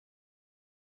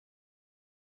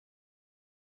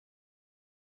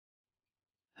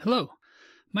Hello,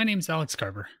 my name is Alex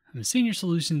Garber. I'm a Senior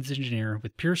Solutions Engineer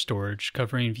with Pure Storage,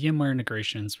 covering VMware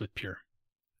integrations with Pure.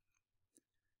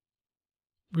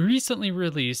 We recently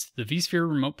released the vSphere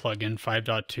Remote Plugin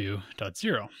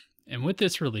 5.2.0, and with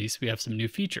this release we have some new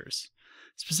features.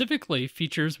 Specifically,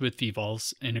 features with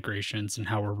vVols integrations and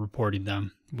how we're reporting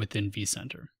them within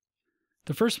vCenter.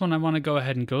 The first one I want to go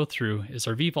ahead and go through is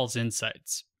our vVols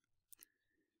Insights.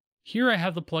 Here I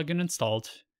have the plugin installed,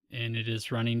 and it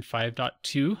is running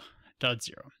 5.2.0.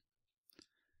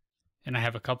 And I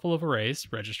have a couple of arrays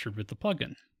registered with the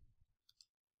plugin.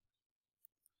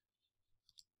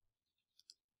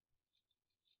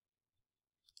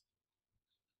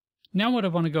 Now what I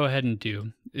want to go ahead and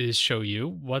do is show you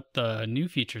what the new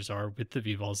features are with the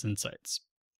vVols Insights.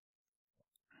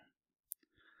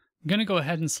 I'm going to go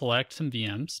ahead and select some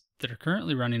VMs that are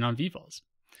currently running on vVols.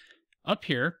 Up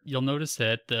here, you'll notice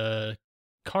that the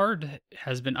card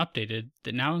has been updated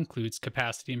that now includes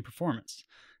capacity and performance.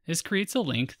 This creates a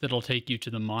link that'll take you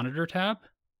to the Monitor tab.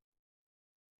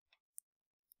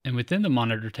 And within the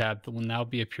Monitor tab, there will now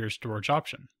be a Pure Storage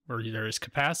option, where there is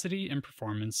capacity and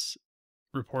performance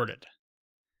reported.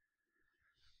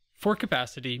 For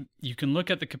capacity, you can look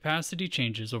at the capacity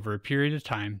changes over a period of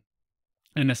time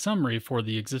and a summary for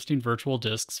the existing virtual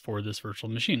disks for this virtual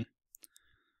machine.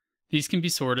 These can be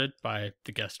sorted by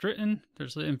the guest written.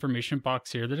 There's an information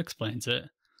box here that explains it,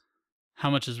 how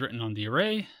much is written on the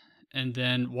array, and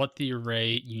then what the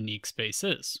array unique space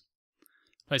is.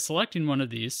 By selecting one of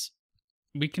these,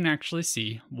 we can actually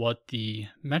see what the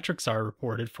metrics are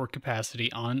reported for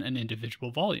capacity on an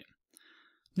individual volume.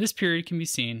 This period can be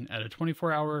seen at a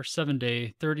 24-hour,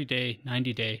 7-day, 30-day,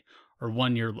 90-day, or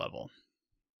 1-year level.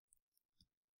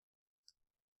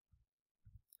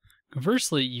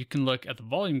 Conversely, you can look at the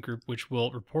volume group, which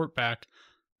will report back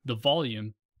the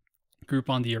volume group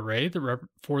on the array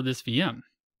for this VM.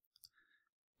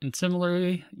 And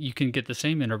similarly, you can get the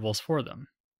same intervals for them.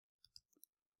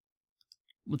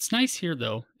 What's nice here,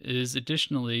 though, is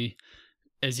additionally,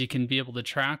 as you can be able to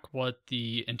track what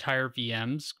the entire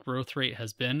VM's growth rate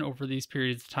has been over these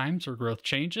periods of times or growth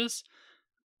changes,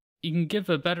 you can give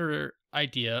a better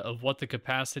idea of what the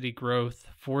capacity growth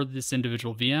for this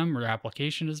individual VM or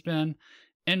application has been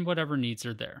and whatever needs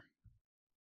are there.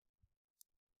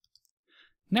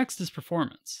 Next is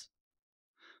performance.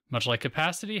 Much like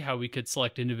capacity, how we could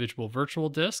select individual virtual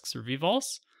disks or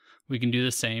vVols, we can do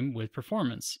the same with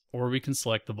performance, or we can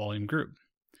select the volume group.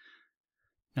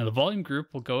 Now the volume group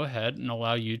will go ahead and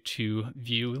allow you to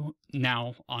view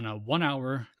now on a 1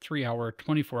 hour, 3 hour,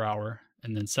 24 hour,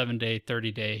 and then 7-day,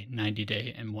 30-day,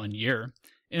 90-day, and 1-year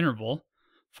interval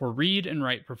for read and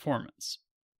write performance.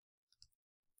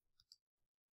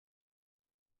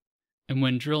 And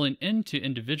when drilling into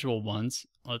individual ones,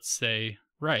 let's say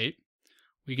write,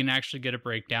 we can actually get a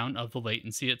breakdown of the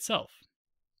latency itself.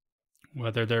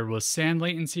 Whether there was SAN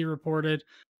latency reported,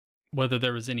 whether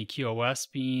there was any QoS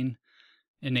being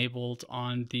enabled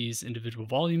on these individual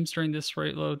volumes during this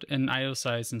write load, and IO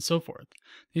size, and so forth.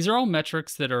 These are all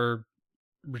metrics that are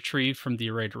retrieved from the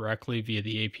array directly via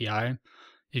the API.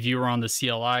 If you were on the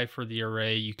CLI for the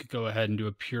array, you could go ahead and do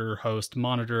a pure host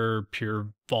monitor, pure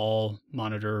vol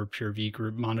monitor, pure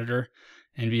vgroup monitor,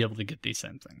 and be able to get these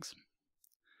same things.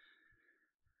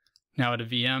 Now at a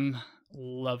VM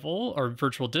level, or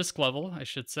virtual disk level, I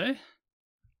should say,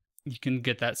 you can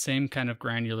get that same kind of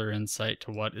granular insight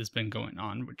to what has been going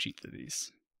on with each of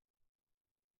these.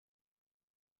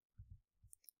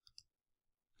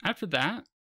 After that,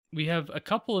 we have a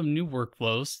couple of new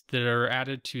workflows that are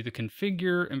added to the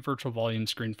configure and virtual volume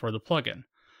screen for the plugin.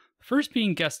 The first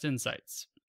being guest insights.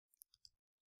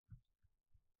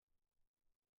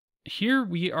 Here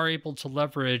we are able to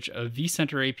leverage a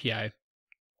vCenter API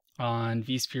on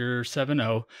vSphere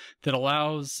 7.0 that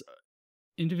allows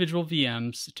individual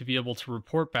VMs to be able to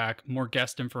report back more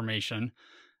guest information,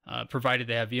 provided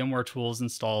they have VMware tools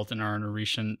installed and are on a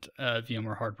recent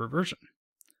VMware hardware version.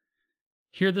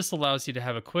 Here, this allows you to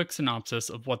have a quick synopsis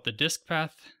of what the disk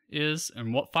path is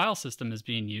and what file system is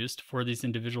being used for these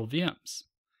individual VMs.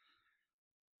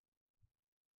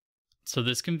 So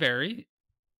this can vary.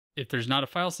 If there's not a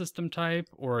file system type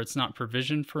or it's not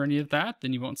provisioned for any of that,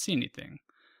 then you won't see anything.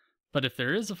 But if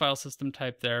there is a file system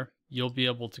type there, you'll be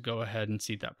able to go ahead and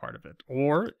see that part of it.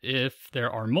 Or if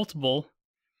there are multiple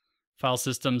file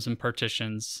systems and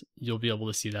partitions, you'll be able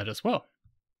to see that as well.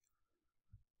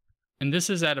 And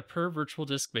this is at a per virtual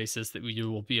disk basis that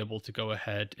you will be able to go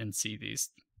ahead and see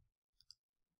these.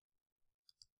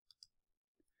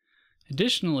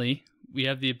 Additionally, we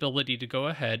have the ability to go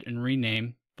ahead and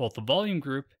rename both the volume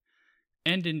group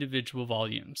and individual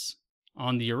volumes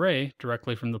on the array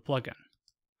directly from the plugin.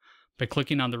 By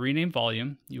clicking on the rename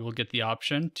volume, you will get the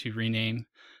option to rename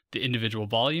the individual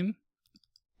volume.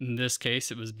 In this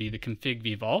case, it would be the config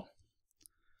vVol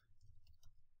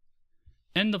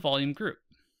and the volume group.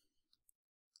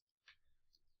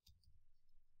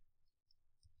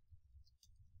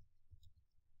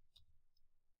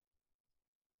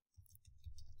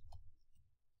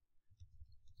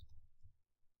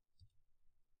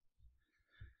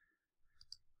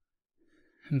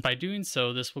 And by doing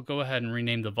so, this will go ahead and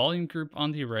rename the volume group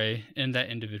on the array in that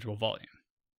individual volume.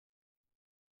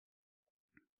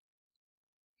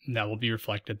 And that will be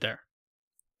reflected there.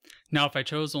 Now, if I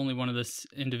chose only one of this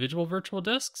individual virtual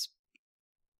disks,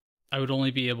 I would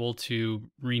only be able to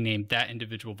rename that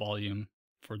individual volume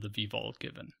for the vVol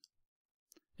given.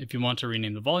 If you want to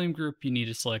rename the volume group, you need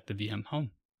to select the VM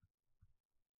home.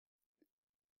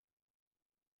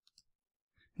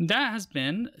 That has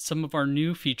been some of our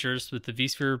new features with the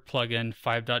vSphere plugin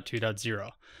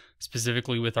 5.2.0,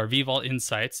 specifically with our vVol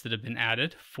insights that have been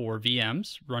added for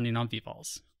VMs running on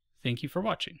vVols. Thank you for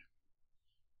watching.